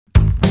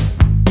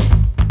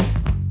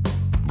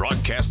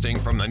Broadcasting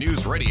from the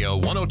News Radio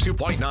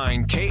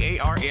 102.9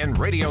 KARN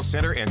Radio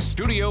Center and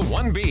Studio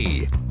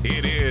 1B,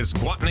 it is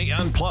Gwatney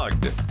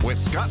Unplugged with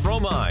Scott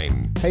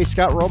Romine. Hey,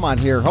 Scott Romine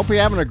here. Hope you're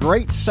having a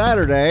great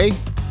Saturday.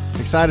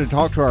 Excited to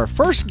talk to our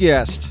first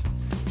guest.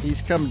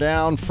 He's come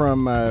down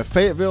from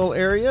Fayetteville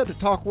area to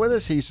talk with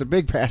us. He's a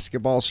big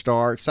basketball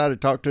star. Excited to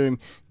talk to him.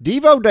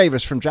 Devo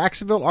Davis from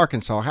Jacksonville,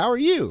 Arkansas. How are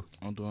you?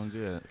 I'm doing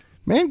good.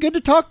 Man, good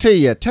to talk to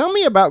you. Tell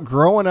me about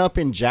growing up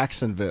in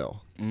Jacksonville.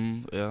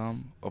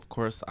 Of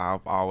course,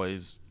 I've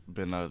always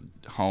been a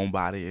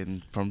homebody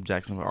and from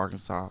Jacksonville,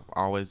 Arkansas. I've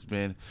always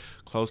been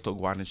close to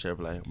Gwatney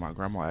Chevrolet. My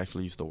grandma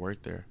actually used to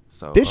work there.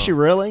 So did she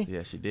really?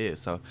 Yeah, she did.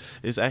 So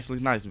it's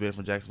actually nice being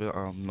from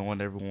Jacksonville, knowing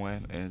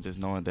everyone and just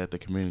knowing that the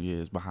community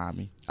is behind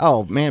me.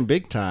 Oh, man,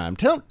 big time.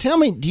 Tell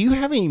me, do you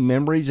have any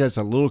memories as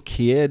a little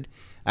kid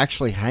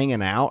actually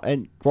hanging out at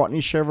Gwatney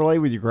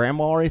Chevrolet with your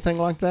grandma or anything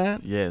like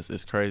that? Yes,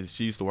 it's crazy.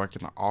 She used to work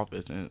in the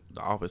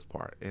office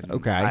part. And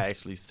okay. I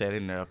actually sat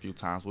in there a few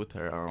times with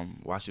her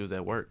while she was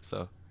at work.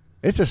 So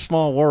it's a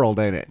small world,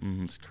 ain't it?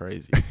 It's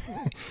crazy.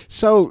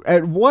 So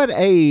at what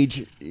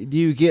age do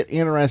you get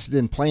interested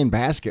in playing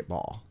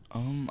basketball?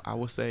 I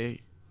would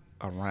say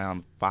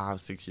around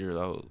 5-6 years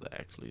old,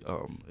 actually.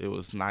 It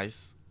was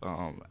nice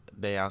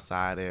day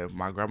outside, and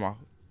my grandma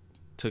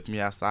took me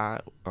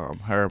outside.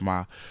 Her and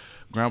my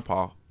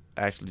grandpa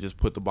actually just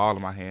put the ball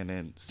in my hand,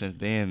 and since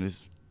then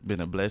it's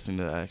been a blessing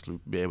to actually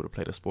be able to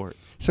play the sport.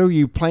 So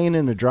you playing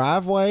in the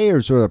driveway, or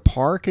is there a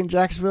park in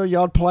Jacksonville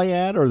y'all play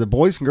at, or the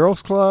Boys and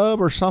Girls Club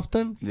or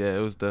something? Yeah, it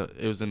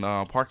was in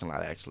the parking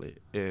lot actually,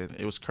 and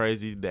it was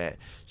crazy that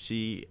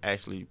she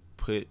actually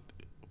put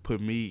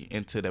me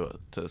into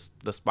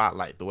the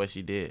spotlight the way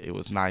she did. It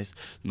was nice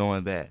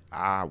knowing that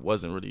I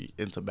wasn't really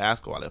into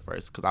basketball at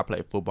first because I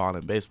played football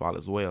and baseball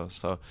as well.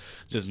 So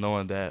just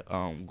knowing that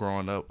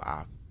growing up,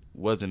 I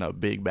wasn't a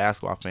big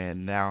basketball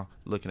fan. Now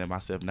looking at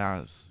myself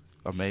now, it's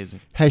amazing.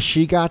 Has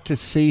she got to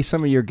see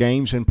some of your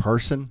games in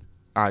person?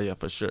 Yeah,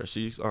 for sure.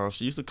 She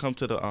used to come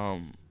to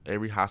the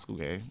every high school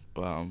game.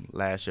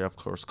 Last year, of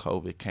course,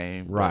 COVID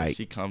came. Right.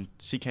 She came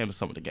to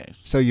some of the games.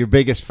 So your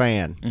biggest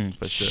fan.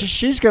 For sure.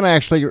 She's going to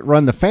actually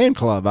run the fan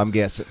club, I'm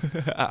guessing.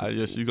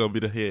 Yes, she's going to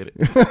be the head.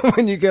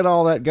 When you get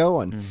all that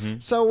going. Mm-hmm.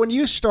 So when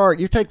you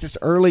take this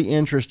early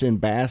interest in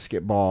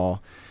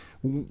basketball,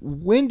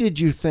 when did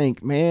you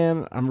think,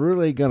 man, I'm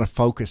really going to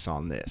focus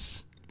on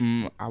this?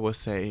 I would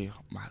say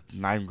my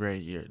 9th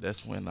grade year.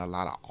 That's when a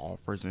lot of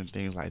offers and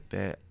things like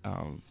that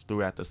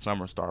throughout the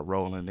summer start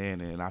rolling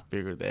in, and I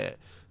figured that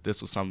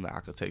this was something that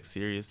I could take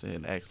serious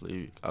and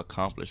actually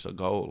accomplish a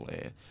goal.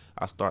 And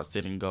I start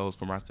setting goals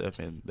for myself,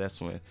 and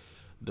that's when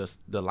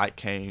the light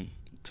came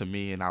to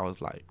me, and I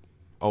was like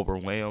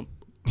overwhelmed,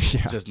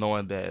 just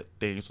knowing that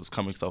things was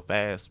coming so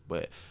fast.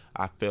 But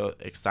I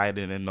felt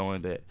excited and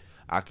knowing that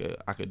I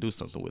could do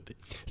something with it.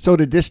 So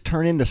did this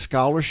turn into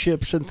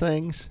scholarships and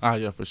things?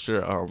 Yeah, for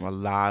sure. A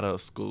lot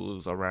of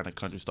schools around the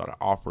country started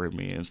offering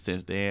me, and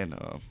since then,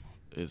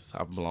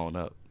 I've blown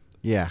up.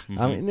 Yeah, mm-hmm.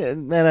 I mean,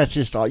 man, that's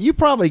just all. You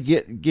probably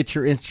get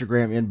your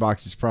Instagram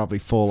inbox is probably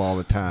full all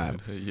the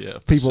time. Yeah,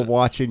 people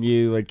watching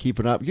you and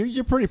keeping up.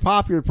 You're pretty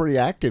popular, pretty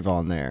active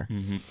on there.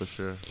 Mm-hmm, for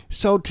sure.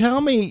 So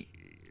tell me,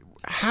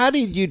 how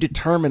did you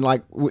determine,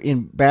 like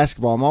in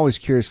basketball? I'm always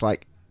curious,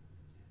 like,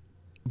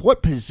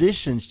 what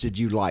positions did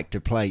you like to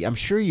play? I'm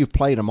sure you've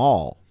played them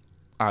all.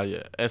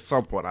 Yeah. At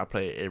some point, I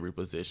played every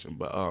position.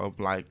 But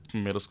like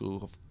middle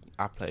school,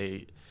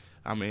 in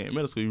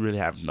middle school, you really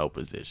have no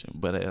position.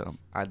 But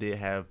I did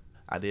have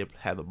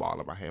the ball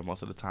in my hand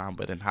most of the time.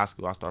 But in high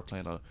school, I started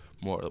playing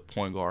more of a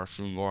point guard,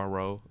 shooting guard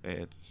role.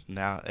 And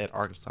now at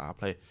Arkansas, I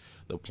play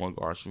the point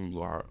guard, shooting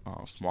guard,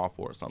 small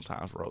forward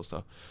sometimes role.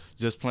 So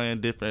just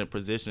playing different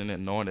position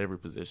and knowing every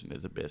position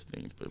is the best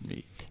thing for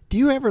me. Do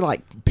you ever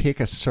like pick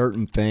a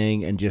certain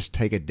thing and just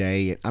take a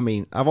day? I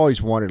mean, I've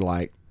always wondered,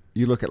 like,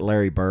 you look at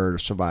Larry Bird or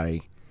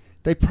somebody,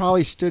 they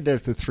probably stood there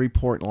at the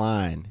 3-point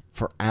line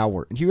for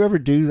hours. Do you ever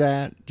do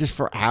that just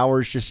for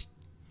hours, just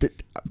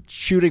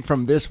shooting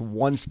from this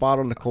one spot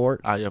on the court?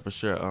 Yeah, for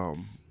sure.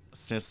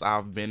 Since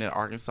I've been at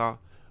Arkansas,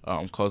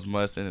 Coach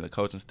Musson and the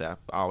coaching staff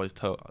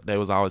they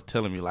was always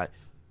telling me, like,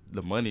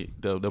 the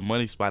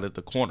money spot is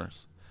the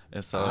corners.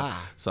 And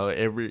so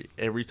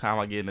every time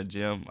I get in the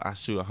gym, I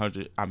shoot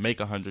 100. I make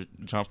 100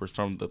 jumpers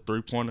from the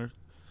 3-pointer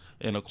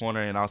in the corner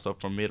and also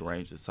from mid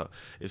ranges. So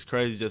it's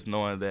crazy just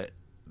knowing that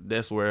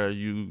that's where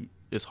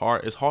it's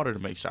harder to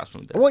make shots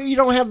from there. Well, you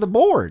don't have the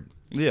board.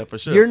 Yeah, for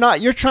sure.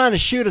 You're trying to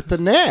shoot at the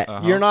net.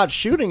 Uh-huh. You're not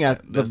shooting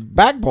at the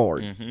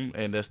backboard. Mm-hmm.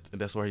 And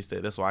that's where he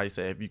said. That's why he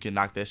said if you can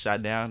knock that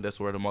shot down,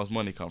 that's where the most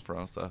money come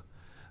from. So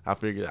I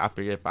figured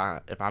if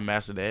I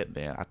master that,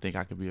 then I think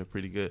I could be a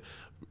pretty good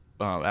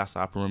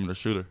outside perimeter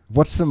shooter.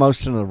 What's the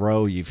most in a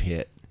row you've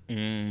hit?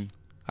 I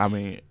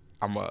mean,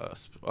 a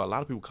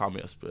lot of people call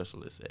me a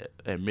specialist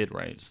at mid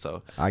range.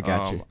 So I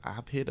got you.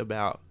 I've hit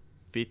about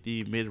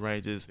 50 mid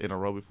ranges in a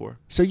row before.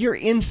 So you're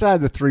inside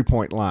the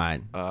 3-point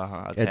line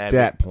at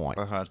that point.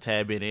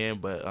 Tab it in,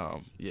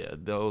 but yeah,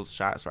 those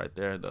shots right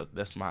there,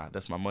 that's my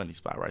money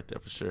spot right there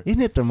for sure.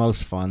 Isn't it the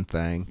most fun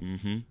thing?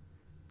 Mm-hmm.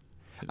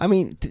 I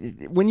mean,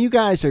 when you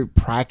guys are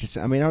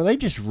practicing, I mean, are they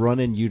just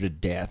running you to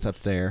death up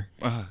there?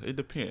 It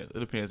depends. It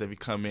depends if you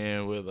come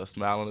in with a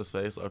smile on his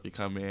face or if you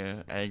come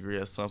in angry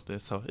or something.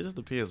 So it just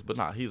depends. But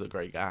nah, he's a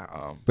great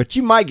guy. But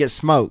you might get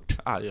smoked.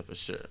 Yeah, for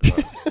sure.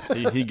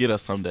 He get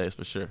us some days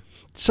for sure.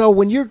 So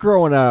when you're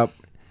growing up,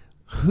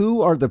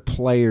 who are the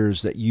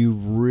players that you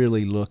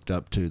really looked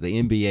up to,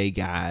 the NBA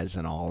guys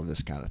and all of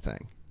this kind of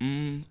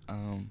thing?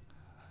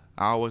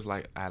 I always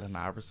like Allen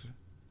Iverson.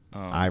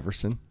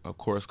 Iverson. Of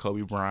course,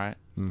 Kobe Bryant.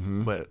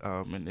 Mm-hmm. But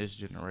in this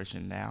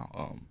generation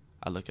now,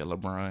 I look at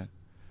LeBron,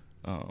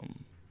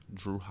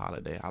 Drew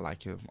Holiday. I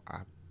like him. I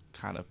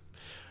kind of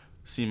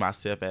see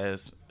myself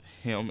as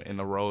him in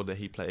the role that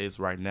he plays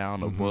right now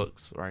in the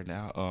Bucks right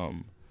now.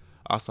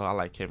 Also, I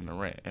like Kevin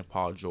Durant and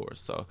Paul George.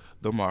 So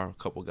them are a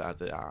couple guys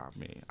that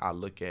I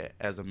look at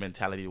as a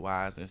mentality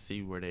wise and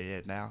see where they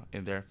at now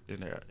in their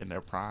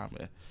prime,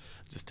 and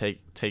just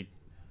take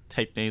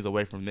things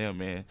away from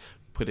them and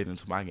put it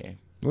into my game.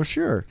 Well,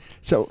 sure.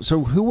 So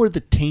who were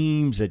the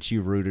teams that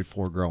you rooted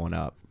for growing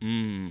up?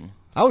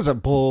 I was a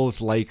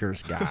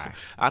Bulls-Lakers guy.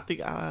 I think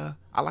I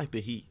like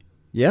the Heat.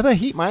 Yeah, the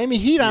Heat, Miami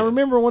Heat. Yeah. I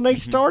remember when they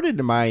started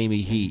the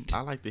Miami Heat.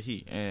 I like the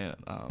Heat, and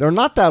they're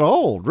not that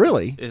old,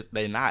 really.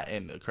 They're not,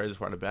 and the craziest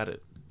part about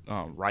it,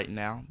 right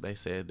now they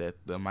said that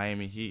the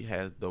Miami Heat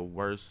has the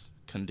worst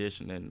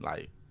conditioning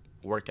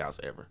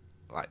workouts ever.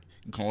 Like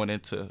going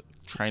into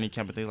training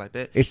camp and things like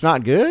that. It's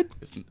not good.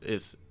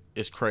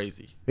 It's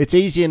crazy. It's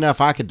easy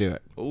enough. I could do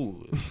it.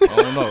 Ooh, I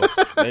don't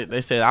know. they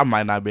said I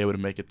might not be able to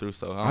make it through.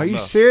 So are you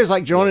serious?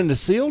 Like joining the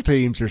SEAL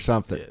teams or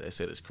something? Yeah, they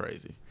said it's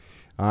crazy.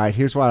 All right,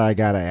 here's what I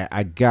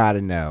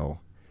gotta know.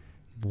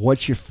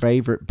 What's your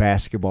favorite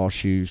basketball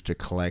shoes to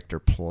collect or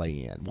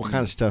play in? What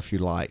kind of stuff you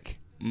like?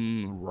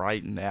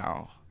 Right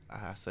now,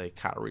 I say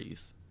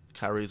Kyrie's.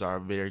 Kyrie's are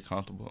very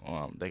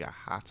comfortable. They got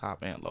high top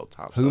and low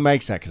top. Who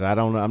makes that? Because I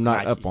don't know. I'm not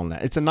Nike. Up on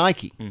that. It's a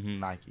Nike.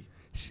 Nike.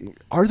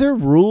 Are there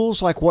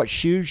rules like what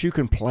shoes you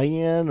can play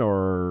in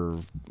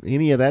or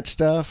any of that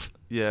stuff?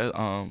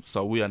 Yeah.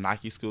 So we are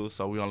Nike school,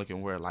 so we only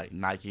can wear like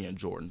Nike and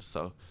Jordan.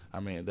 So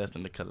I mean that's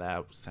in the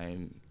collab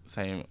same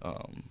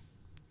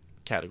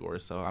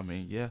category. So I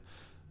mean yeah,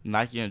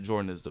 Nike and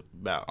Jordan is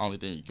about only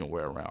thing you can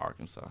wear around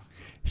Arkansas.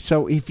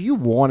 So if you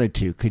wanted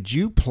to, could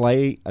you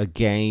play a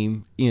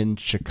game in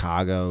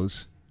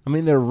Chicago's? I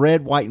mean, they're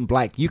red, white, and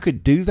black. You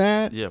could do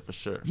that? Yeah, for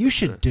sure. You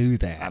should do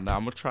that. I know.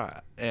 I'm going to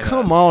try it.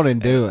 Come on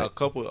and do it. A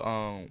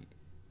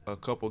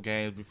couple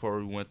games before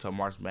we went to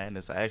March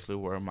Madness, I actually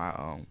wore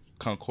my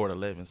Concord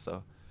 11.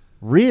 So.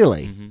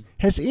 Really?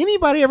 Has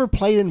anybody ever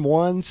played in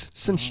ones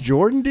since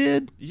Jordan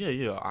did?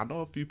 Yeah. I know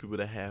a few people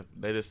that have.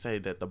 They just say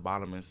that the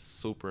bottom is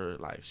super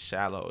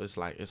shallow.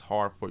 It's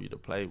hard for you to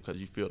play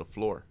because you feel the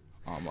floor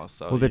almost.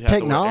 So the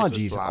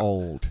technology's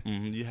old.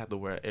 You have to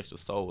wear extra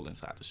sole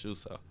inside the shoe.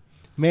 So.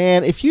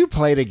 Man, if you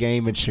played a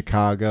game in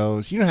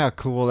Chicago's, you know how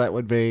cool that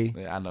would be?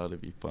 Yeah, I know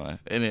it'd be fun.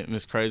 And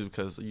it's crazy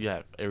because you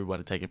have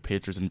everybody taking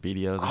pictures and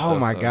videos and stuff. Oh,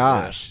 my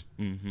gosh.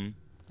 Yeah.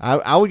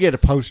 I would get a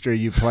poster of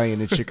you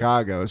playing in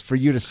Chicago's for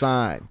you to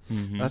sign.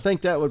 I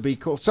think that would be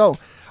cool. So,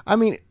 I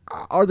mean,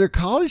 are there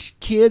college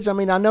kids? I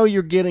mean, I know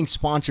you're getting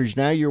sponsors.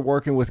 Now you're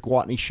working with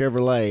Gwatney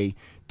Chevrolet.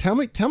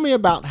 Tell me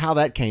about how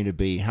that came to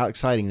be, how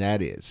exciting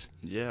that is.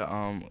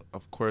 Yeah,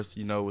 of course,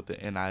 with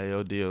the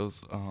NIL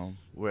deals,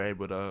 we're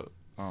able to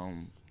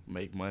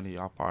make money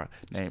off our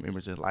name,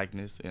 image, and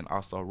likeness, and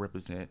also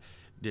represent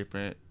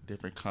different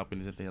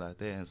companies and things like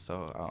that. And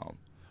so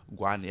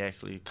Gwatney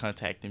actually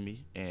contacted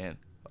me, and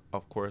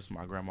of course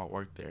my grandma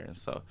worked there. And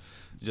so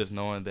just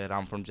knowing that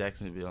I'm from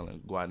Jacksonville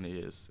and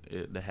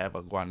Gwatney to have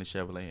a Gwatney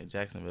Chevrolet in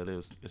Jacksonville,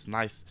 it's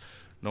nice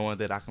knowing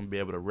that I can be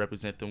able to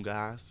represent them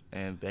guys,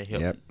 and they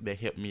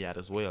help me out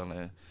as well.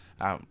 And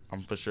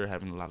I'm for sure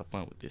having a lot of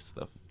fun with this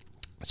stuff.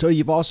 So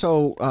you've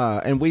also,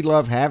 and we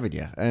love having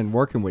you and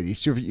working with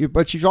you.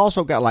 But you've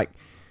also got like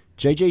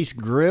JJ's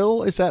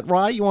Grill. Is that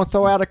right? You want to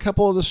throw out a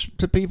couple of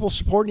the people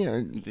supporting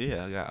you?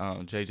 Yeah, I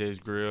got JJ's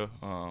Grill,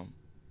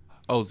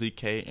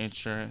 OZK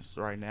Insurance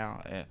right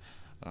now,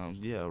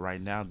 and right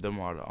now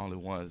them are the only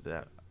ones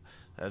that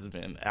has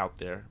been out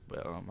there.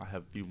 But I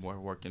have a few more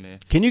working in.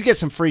 Can you get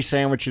some free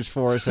sandwiches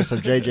for us at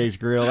some JJ's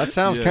Grill? That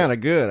sounds kind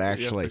of good,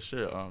 actually. Yeah, for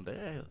sure.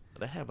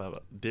 They have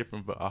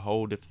a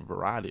whole different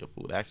variety of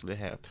food. Actually,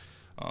 they have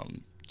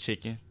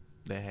chicken.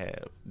 They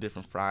have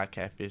different fried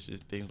catfishes,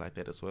 things like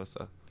that as well.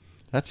 So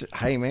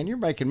hey man, you're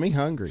making me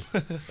hungry.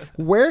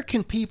 Where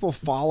can people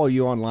follow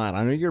you online?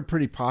 I know you're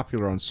pretty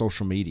popular on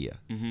social media.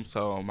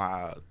 So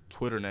my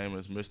Twitter name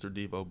is Mr.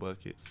 Devo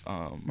Buckets.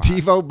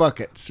 Devo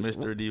Buckets.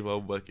 Mr.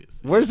 Devo Buckets.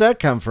 Where's that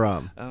come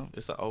from?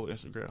 It's an old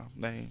Instagram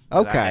name.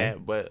 Okay.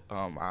 But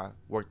I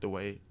worked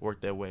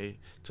that way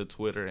to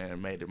Twitter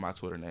and made it my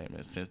Twitter name,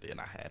 and since then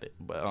I had it.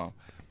 But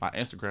my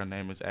Instagram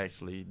name is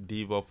actually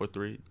Devo for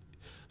 3.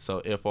 So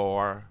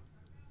FOR,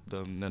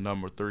 the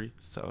number 3.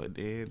 So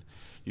then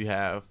you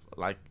have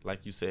like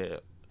you said,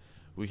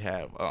 we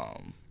have.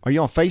 Are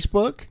you on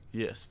Facebook?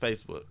 Yes,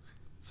 Facebook.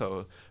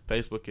 So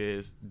Facebook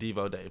is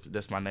Devo Davis.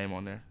 That's my name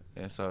on there.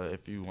 And so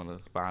if you want to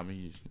find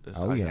me, that's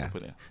all you have to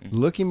put in. Mm-hmm.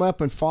 Look him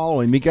up and follow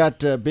him. You got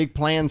big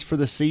plans for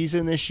the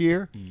season this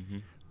year? Mm-hmm.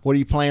 What do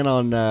you plan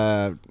on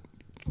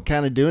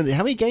kind of doing?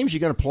 How many games are you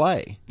going to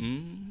play?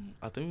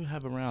 I think we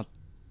have around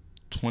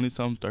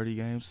 20-some, 30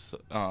 games.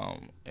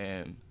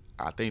 And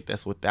I think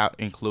that's without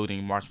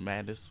including March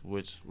Madness,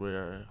 which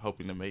we're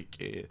hoping to make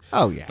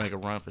make a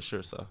run for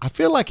sure. So I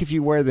feel like if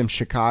you wear them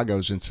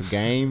Chicagos in some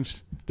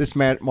games, this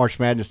March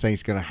Madness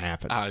thing's going to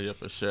happen. Yeah,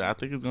 for sure. I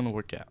think it's going to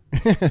work out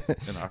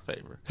in our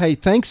favor. Hey,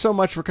 thanks so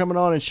much for coming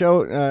on and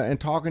and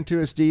talking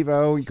to us,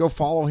 Devo. You go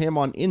follow him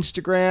on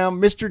Instagram,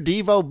 Mr.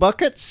 Devo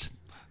Buckets.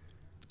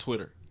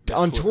 Twitter.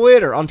 On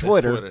Twitter.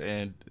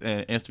 And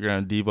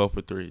Instagram,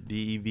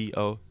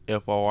 Devo43.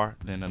 DEVOFOR,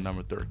 then the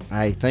number 3.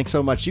 Hey, thanks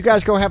so much. You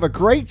guys go have a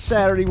great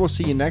Saturday. We'll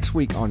see you next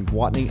week on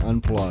Gwatney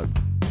Unplugged.